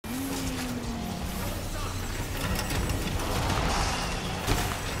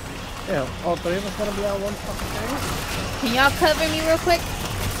Yeah, all three of us gonna be on one fucking thing? Can y'all cover me real quick?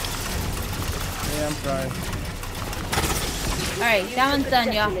 Yeah, I'm trying. Alright, that one's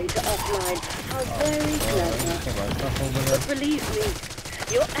done, y'all. How very clever. But believe me,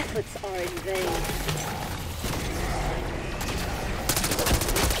 your efforts are in vain.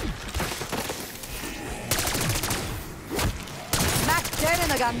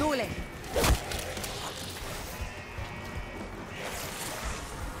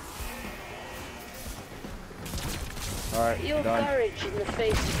 Alright, Your done. courage in the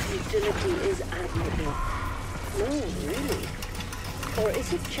face of futility is admirable. No, really. Or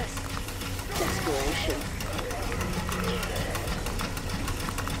is it just desperation?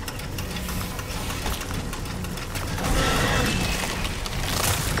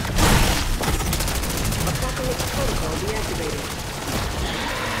 Apocalypse protocol deactivated.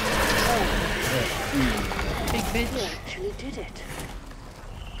 Big bitch. You actually did it.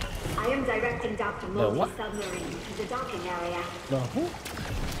 I am directing Dr. Mulder's submarine to the docking area. The who?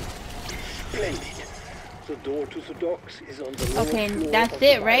 Splendid. The door to the docks is on the Okay, lower floor that's of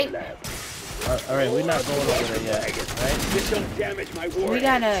the it, right? lab. Alright, we're not going over there yet, right? This don't damage my We warhead.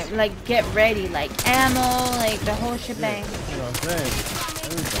 gotta, like, get ready. Like, ammo, like, the whole shebang. You know what I'm saying?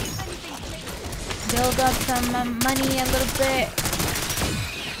 Everything. Build up some money a little bit.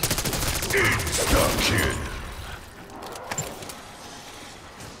 Insta-kill.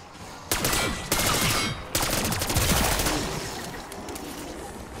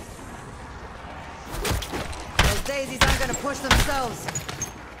 Those daisies aren't gonna push themselves.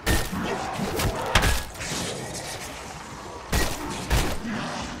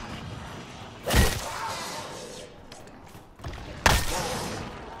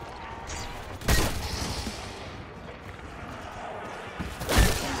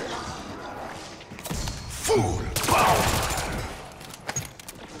 Full power.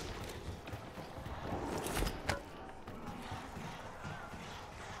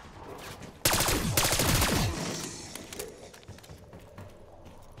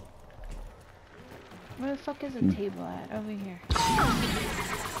 Where the fuck is the table at? Over here.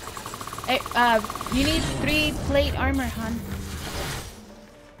 Hey, you need 3 plate armor, hon.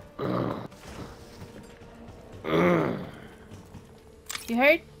 You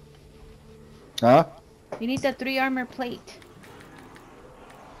heard? Huh? You need the 3 armor plate.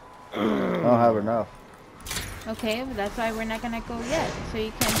 I don't have enough. Okay, but that's why we're not gonna go yet. So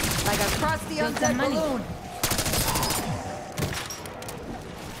you can, Like a crusty build some undead money. balloon.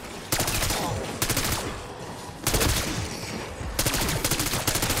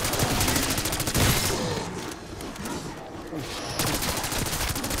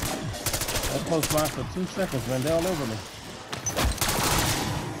 That close line for 2 seconds, man. They're all over me.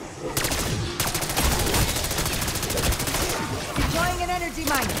 Deploying an energy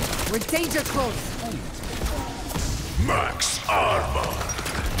mine. We're danger close. Max armor.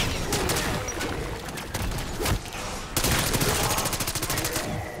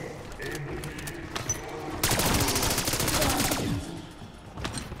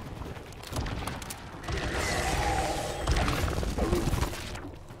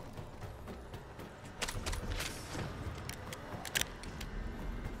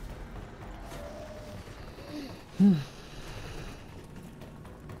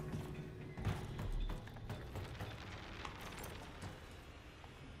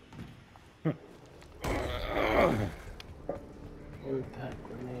 Impact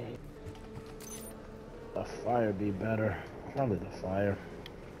grenade. A fire be better. Probably the fire.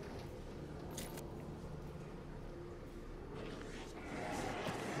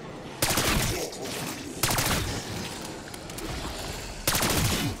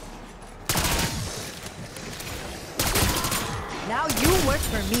 Now you work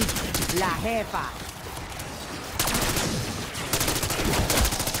for me, La Jefa.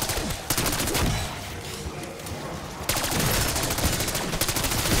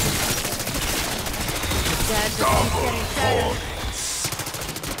 Double points.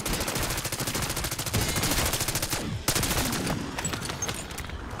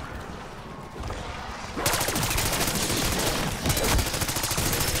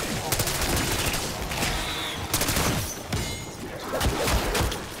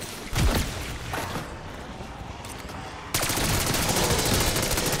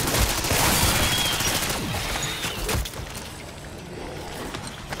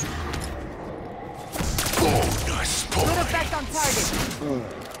 Bonus Good point. effect on target.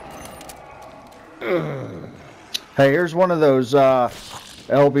 Hey, here's one of those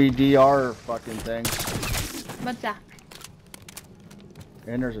LBDR fucking things. What's that?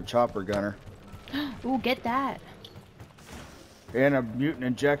 And there's a chopper gunner. Ooh, get that. And a mutant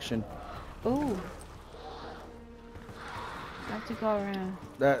injection. Ooh. I have to go around.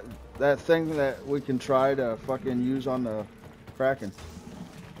 That thing that we can try to fucking use on the Kraken.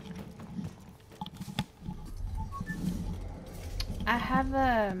 I have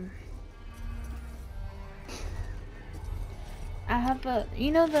a,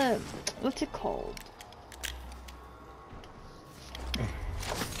 you know the, what's it called?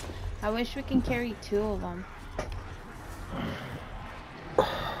 I wish we can carry 2 of them.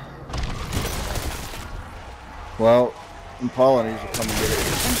 Well, Impala needs to come and get it.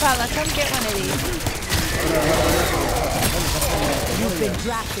 Impala, come get one of these. You've been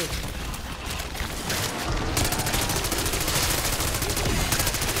drafted.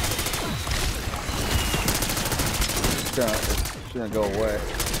 It's gonna go away.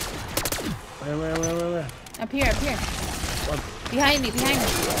 Where? Up here, up here. Behind me, behind me.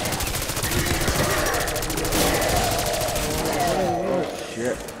 Oh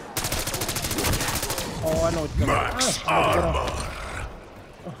shit. Oh, I know it's gonna. Max armor.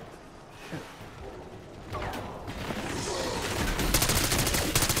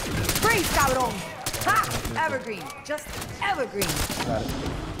 Freeze, cabrón! Ha! Evergreen. Just evergreen. Got it.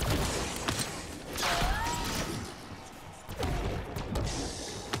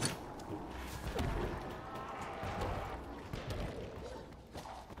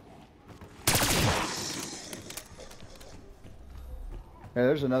 Hey,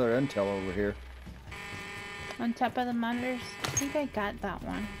 there's another intel over here. On top of the monitors. I think I got that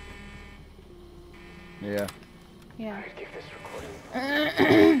one. Yeah. Yeah.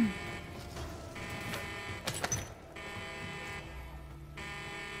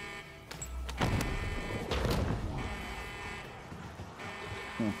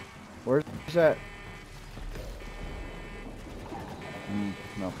 Where's that?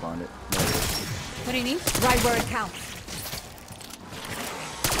 I'll find it. There it is. What do you need? Right where it counts.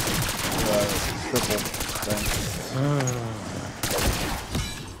 Triple thing.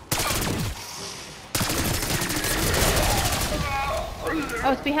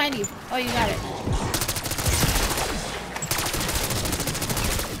 Oh, it's behind you. Oh, you got it.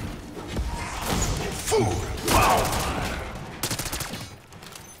 Full power.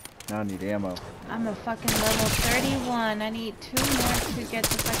 Now I need ammo. I'm a fucking level 31. I need 2 more to get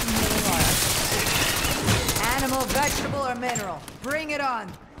the fucking healing aura. Animal, vegetable, or mineral. Bring it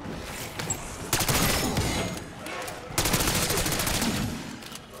on.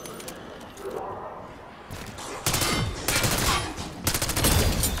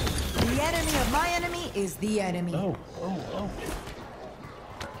 The enemy of my enemy is the enemy. Oh.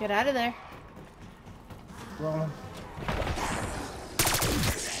 Get out of there. Wrong.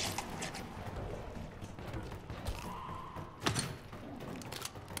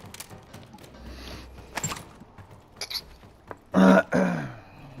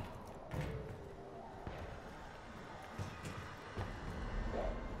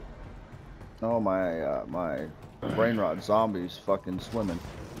 Oh my brain rot zombies fucking swimming.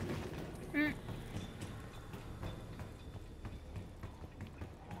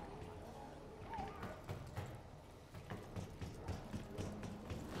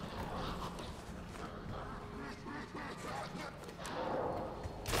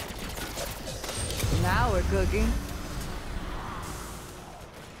 Now we're cooking.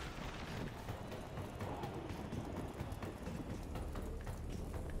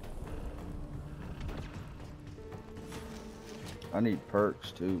 I need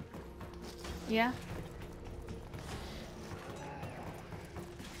perks too. Yeah.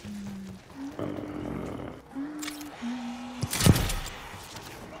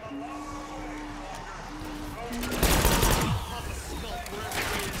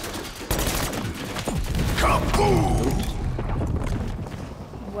 Kaboom!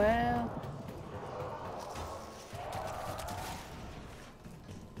 Well.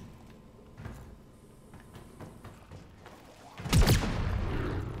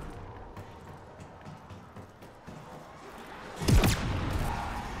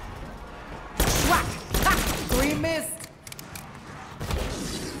 Whack! Ha! Green mist!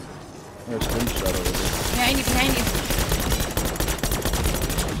 There's Stim Shot over there. Behind you, behind you.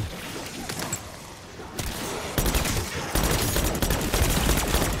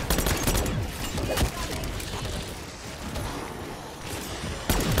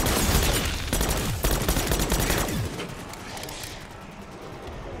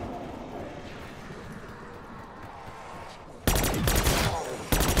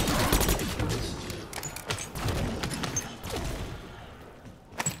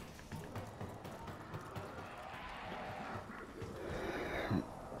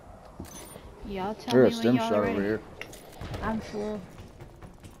 Y'all tell There's me a Stim when y'all Shot are ready. over here. I'm full.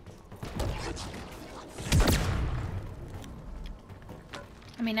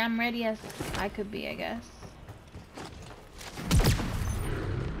 I mean, I'm ready as I could be, I guess.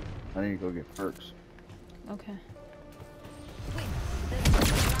 I need to go get perks. Okay.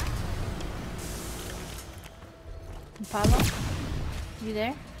 Apollo? You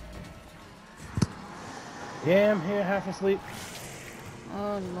there? Yeah, I'm here, half asleep.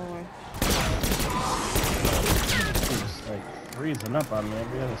 Oh, Lord. It's like freezing up on me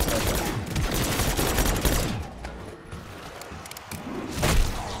every other second.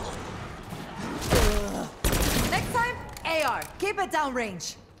 Next time, AR. Keep it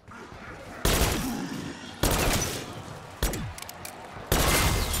downrange.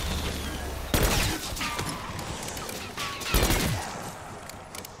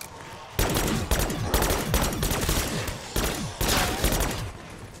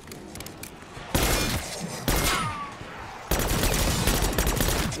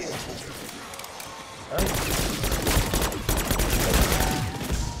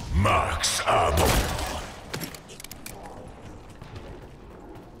 Max ammo.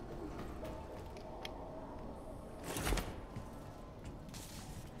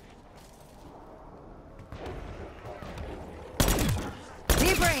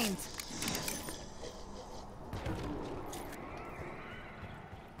 Deep brains.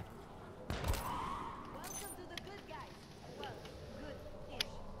 Welcome to the good guys. Well, good-ish.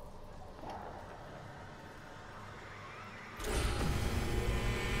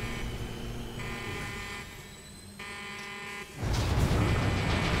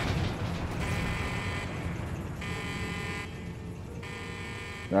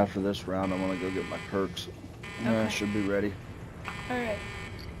 After this round, I'm gonna go get my perks. Yeah, I Okay. should be ready. Alright.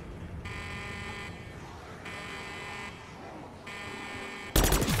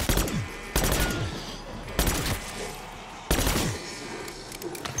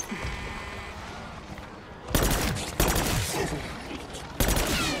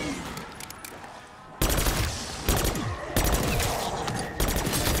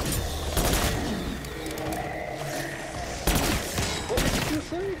 What did you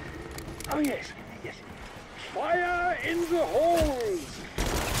say? Oh yes, yes. Fire in the holes!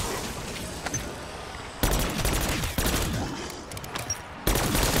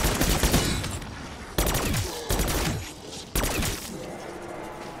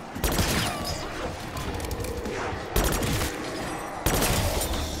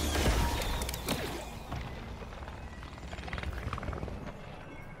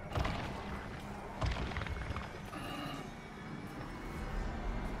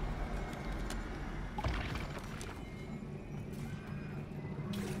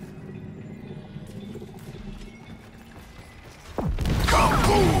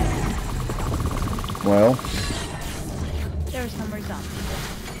 Well, There's some more zombies.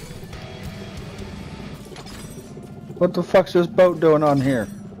 what the fuck's this boat doing on here?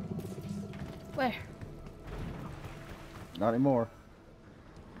 Where? Not anymore.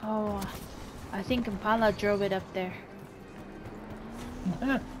 Oh, I think Impala drove it up there.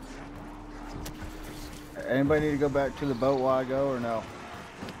 Anybody need to go back to the boat while I go, or no?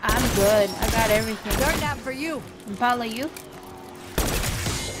 I'm good. I got everything. Dirt nap for you. Impala, you?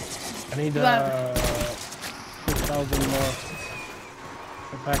 I need You have- 6,000 more.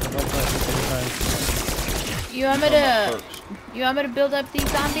 A pack of up You want me Oh, my to? perks. You want me to build up these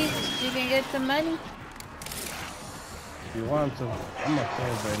zombies so you can get some money? If you want to. I'm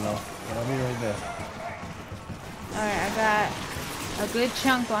upstairs right now, but I'll be right there. Alright, I got a good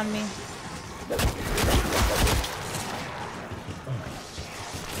chunk on me.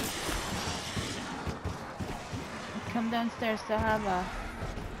 Come downstairs to have a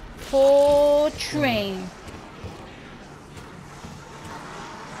whole train.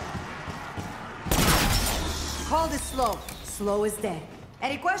 Hold it slow. Slow is dead.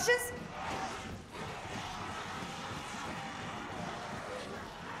 Any questions?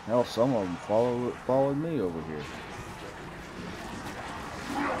 Hell, some of them followed me over here.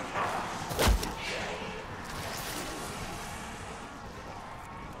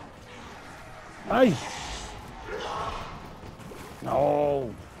 Hey!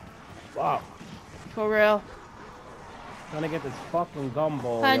 No! Fuck. For real. Trying to get this fucking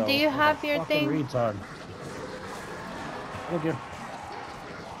gumbo. Hon, yo. do you Like a have your fucking thing? retard. Thank you.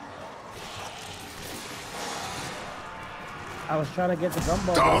 I was trying to get the gumbo.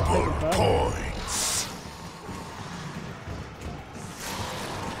 but it's Double taking forever. points.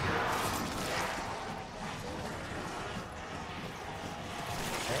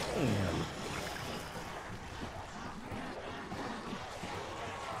 Damn.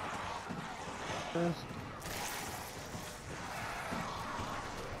 This.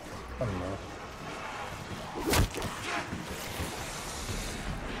 I don't know.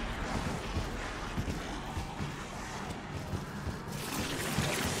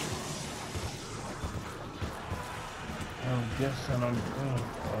 guessing I'm good.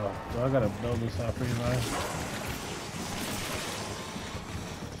 So I gotta build this out pretty nice.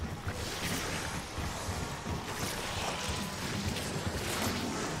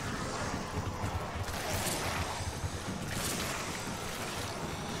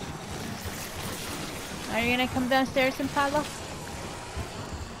 Are you gonna come downstairs and follow?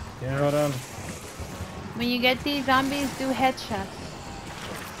 Yeah, hold on. When you get these zombies, do headshots.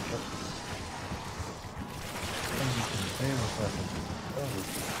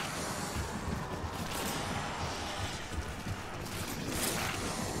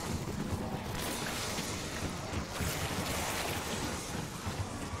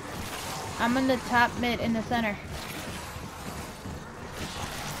 I'm in the top mid in the center.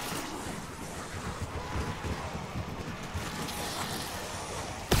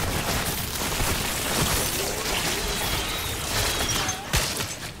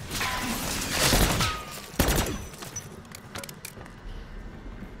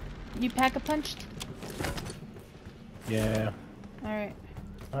 You pack-a-punched? Yeah. Alright.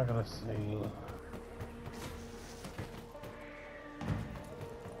 I gotta see.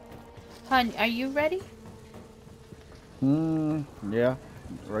 Hun, are you ready? Yeah.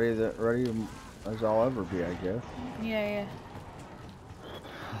 Ready as I'll ever be, I guess. Yeah.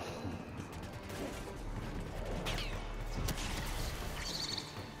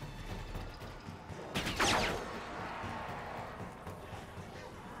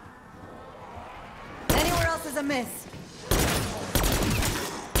 Anywhere else is a miss.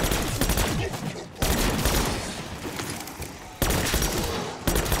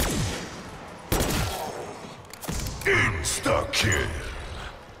 Insta-kill.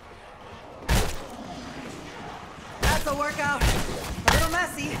 That's a workout. A little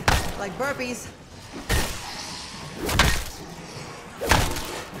messy, like burpees.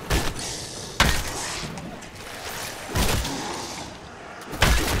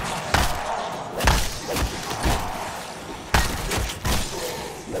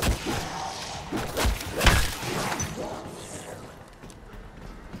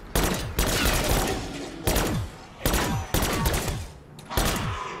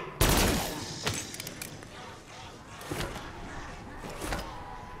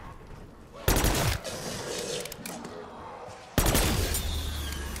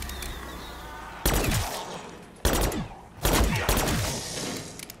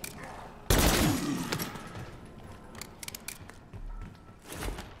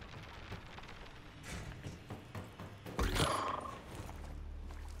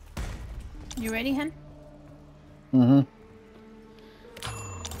 You ready, hun?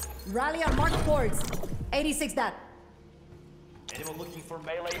 Rally on marked boards. 86 that. Anyone looking for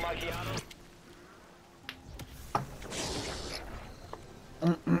melee macchiato?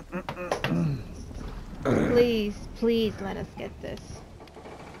 Please let us get this.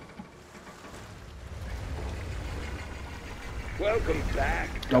 Welcome back.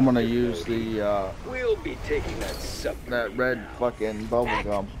 I'm gonna use the We'll be taking that red fucking bubble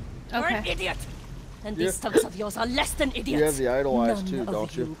gum. You're an Okay. idiot! And these thugs of yours are less than idiots. You have the idle eyes None too, of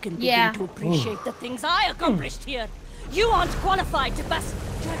don't you? Can begin Yeah. to appreciate the things I accomplished here. You aren't qualified to pass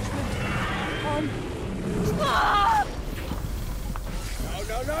judgment on... Ah!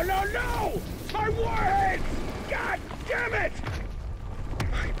 No! My warhead! God damn it!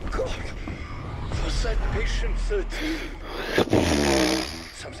 My God! Was that patient 13?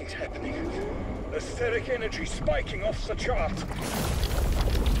 Something's happening. Etheric energy spiking off the chart.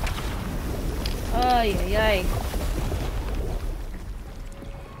 Ay.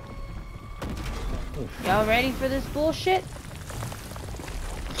 Y'all ready for this bullshit?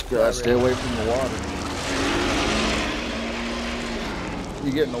 Just gotta stay away from the water.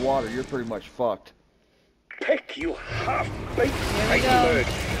 You get in the water, you're pretty much fucked. Peck, you half-baked Here we tiny go. bird.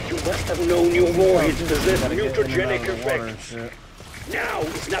 You must have known your warheads possess mutagenic effects. Now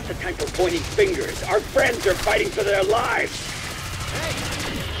is not the time for pointing fingers. Our friends are fighting for their lives. Hey!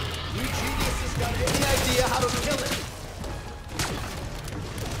 You geniuses got any idea how to kill it?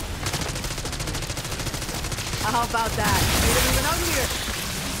 How about that? You didn't even out here.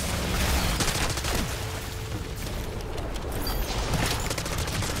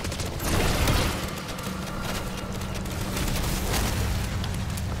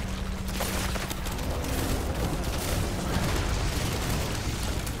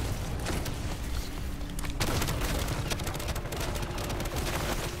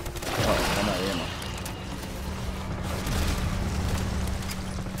 I'm out of ammo.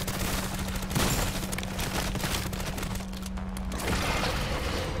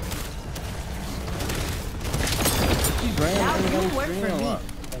 Now you work for me.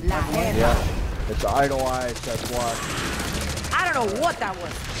 La Hera. Yeah, it's idle eyes, that's why. I don't know what that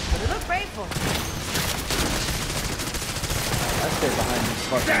was, but it looked painful. I stay behind these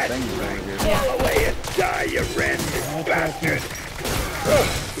fucking things over here. Fall away and die, you random bastard! Oh,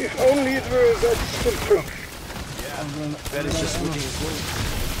 if only it were that simple. That is just licking his wound.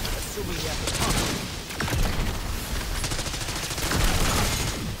 Assuming you have to talk.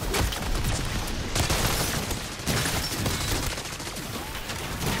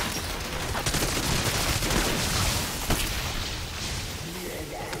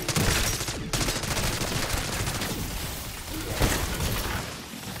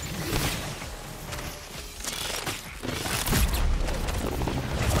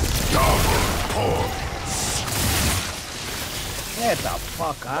 Get the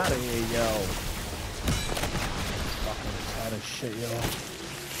fuck out of here, yo. Fucking tired of shit, yo.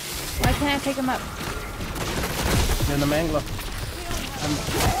 Why can't I pick him up? In the mangler.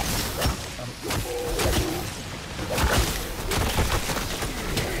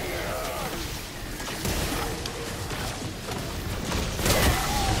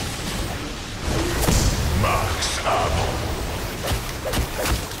 Max ammo.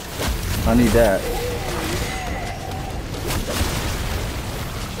 I need that.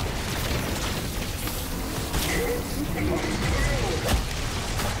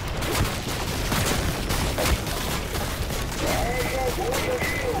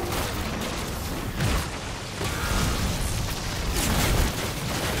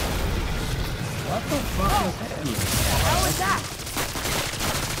 What the fuck is happening? How was that?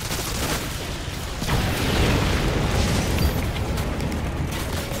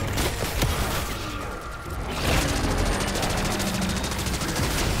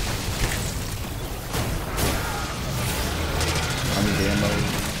 I need the ammo.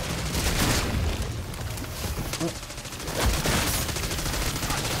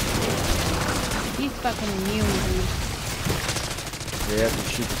 He's fucking immune, dude. They have to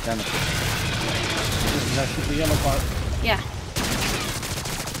shoot the tentacles. You gotta shoot the yellow part. Yeah.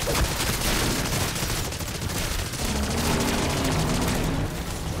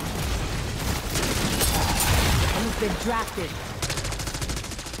 You've been drafted.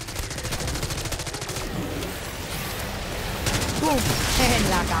 ¡Pum! En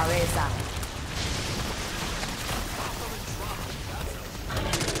la cabeza.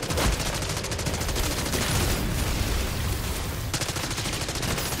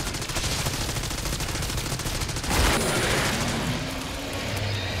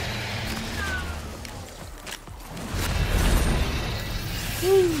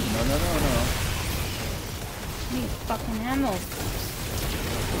 No. Need fucking ammo.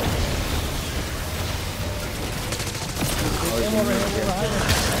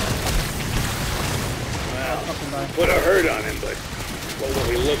 Put a hurt on him, but what will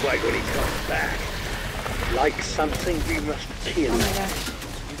he look like when he comes back? Like something we must kill. Oh my god.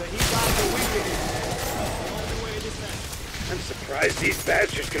 I'm surprised these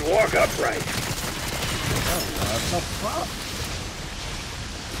bastards can walk upright. What the fuck?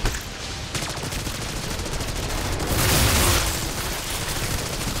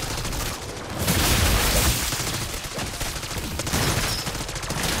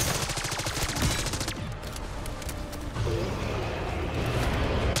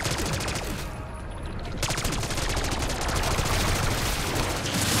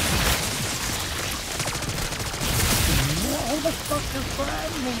 Who the fuck is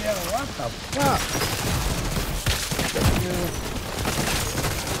grabbing me, yo? What the fuck?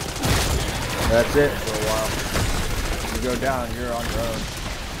 That's it for a while. You go down, you're on your own.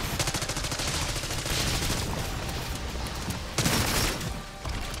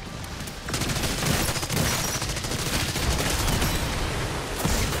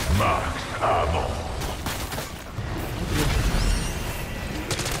 Max ammo.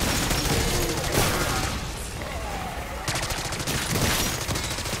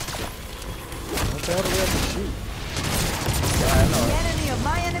 What the hell do we have to shoot? The enemy of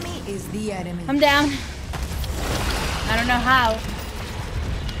my enemy is the enemy. I'm down. I don't know how.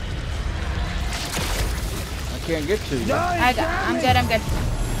 I can't get to you. I'm good.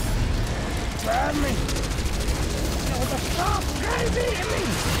 Grab me! Yo, what the fuck? He's eating me!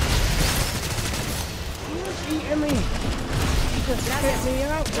 He's eating me! He just spit me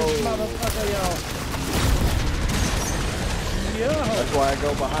out, this motherfucker, yo! Yo! That's why I go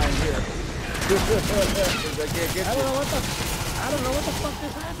behind here. 'Cause I can't get I don't know what the fuck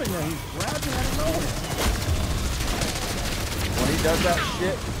just happened there. He grabbed me out of nowhere. when he does that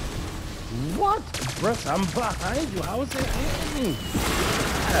shit. What? Bruce, I'm behind you. How is it hitting me?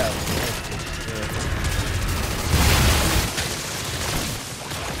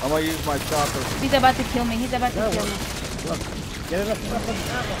 I'm gonna use my chopper. He's about to kill me. Look, Get enough fucking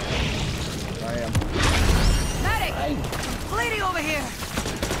ammo. I am. Medic! Bleeding over here!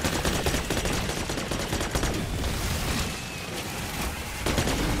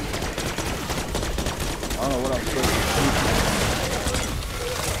 I don't know what I'm supposed to do.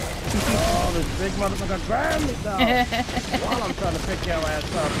 Oh, this big motherfucker grabbed me down while I'm trying to pick your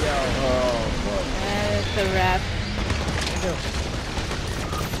ass up, yo. Oh, fuck. That's a wrap.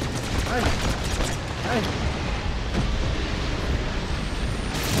 Hey.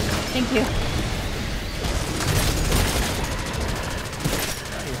 Thank you.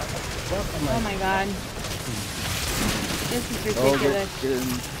 Oh my god. This is ridiculous.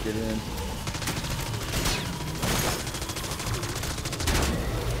 Oh, get in.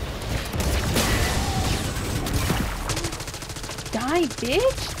 Die,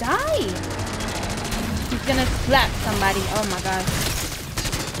 bitch! Die! He's gonna slap somebody. Oh my god.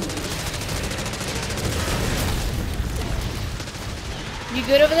 You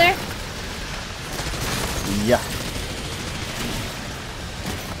good over there? Yeah.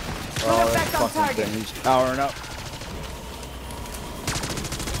 Full Oh, effect that on fucking target. thing. He's powering up.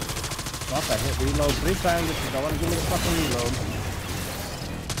 Fuck, I hit reload 3 times because I want to give me the fucking reload.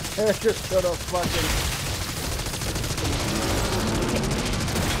 Just put a fucking...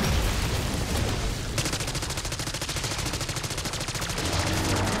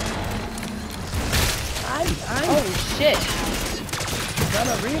 Oh shit.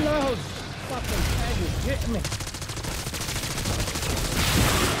 Gotta reload. Fucking tag is getting me.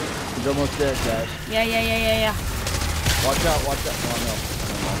 He's almost dead, guys. Yeah. Watch out. Oh, no.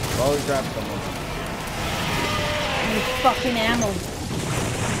 Oh, he grabbed someone. Need fucking ammo.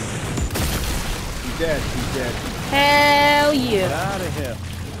 He's dead. Hell Get yeah. out of here.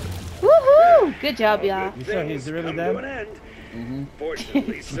 Woohoo! Good job, y'all. You sure he's really dead?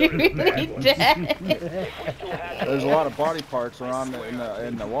 Fortunately, You're really dead. There's a lot of body parts around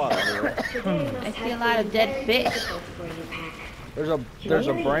in the water here. I see a lot of dead fish. There's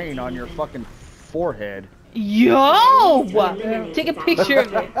a brain on your fucking forehead. Yo! Take a picture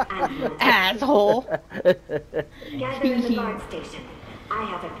of it, asshole. Gather in the guard station. I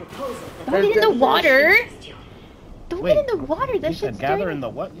have a proposal that Don't get in the water. interest you. Don't Wait, get in the water. That You said shit's gather dirty. in the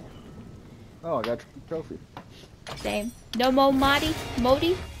what? Oh, I got a trophy. Same. No more Modi?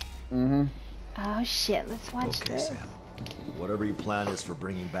 Mm-hmm. Oh shit, let's watch Okay, this. Sam. Whatever your plan is for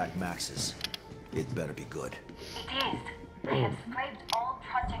bringing back Max's, it better be good. It is. I have scraped all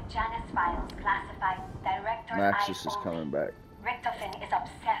Project Janus files classified Director Maxis is I-only. coming back. Richtofen is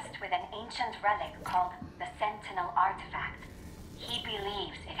obsessed with an ancient relic called the Sentinel Artifact. He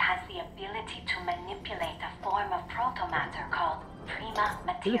believes it has the ability to manipulate a form of protomatter called prima Who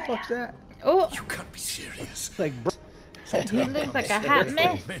the materia. fuck's that? Oh, You can't be serious. Like, he looks like a hot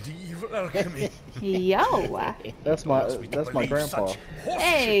mess. Medieval alchemy. Yo. That's my grandpa.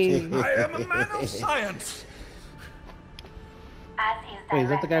 Hey. I am a man of science. As is Wait, is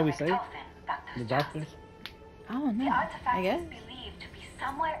that the guy we Director saved? Richtofen, Dr. the Strauss. doctors? I don't The know. artifact I guess. is believed to be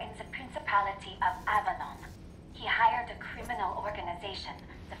somewhere in the Principality of Avalon. He hired a criminal organization,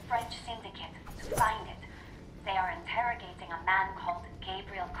 the French Syndicate, to find it. They are interrogating a man called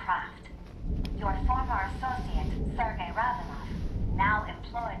Gabriel Kraft. Your former associate, Sergei Ravenov, now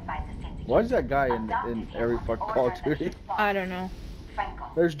employed by the Syndicate. Why is that guy in adopted him every on fucking order Call of that Duty? his boss, I don't know. Franco.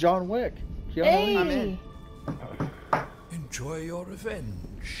 There's John Wick. Keanu Hey. Enjoy your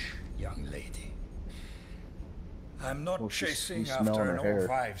revenge, young lady. I'm not Well, she's chasing smelling after her an hair. old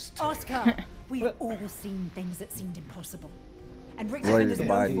wives' tale. Oscar, we've all seen things that seemed impossible. And Ready Richard to is no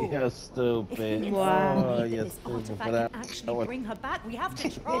buy. fool. You're If he stupid. Wow. Oh, that you're this stupid artifact for can that. actually bring her back, we have to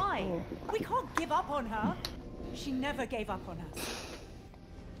try. We can't give up on her. She never gave up on us.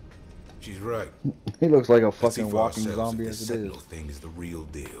 She's right. He looks like a Let's see fucking for walking ourselves zombie if as this it Sentinel is. thing is the real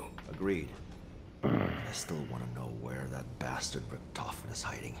deal. Agreed. I still want to know where that bastard Richtofen is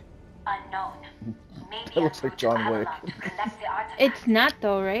hiding. Unknown. Maybe That looks like John Wick. To collect the artifact. It's not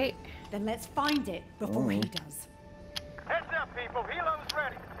though, right? Then let's find it before he does. Heads up, people. Helo's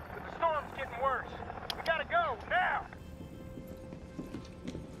ready. But the storm's getting worse. We gotta go, now!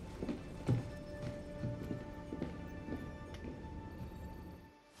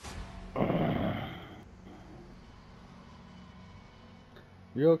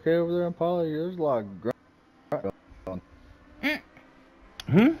 You okay over there, Impala? There's a lot of grunt.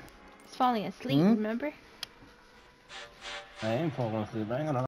 He's falling asleep, Hmm? remember? I ain't falling asleep. I ain't gonna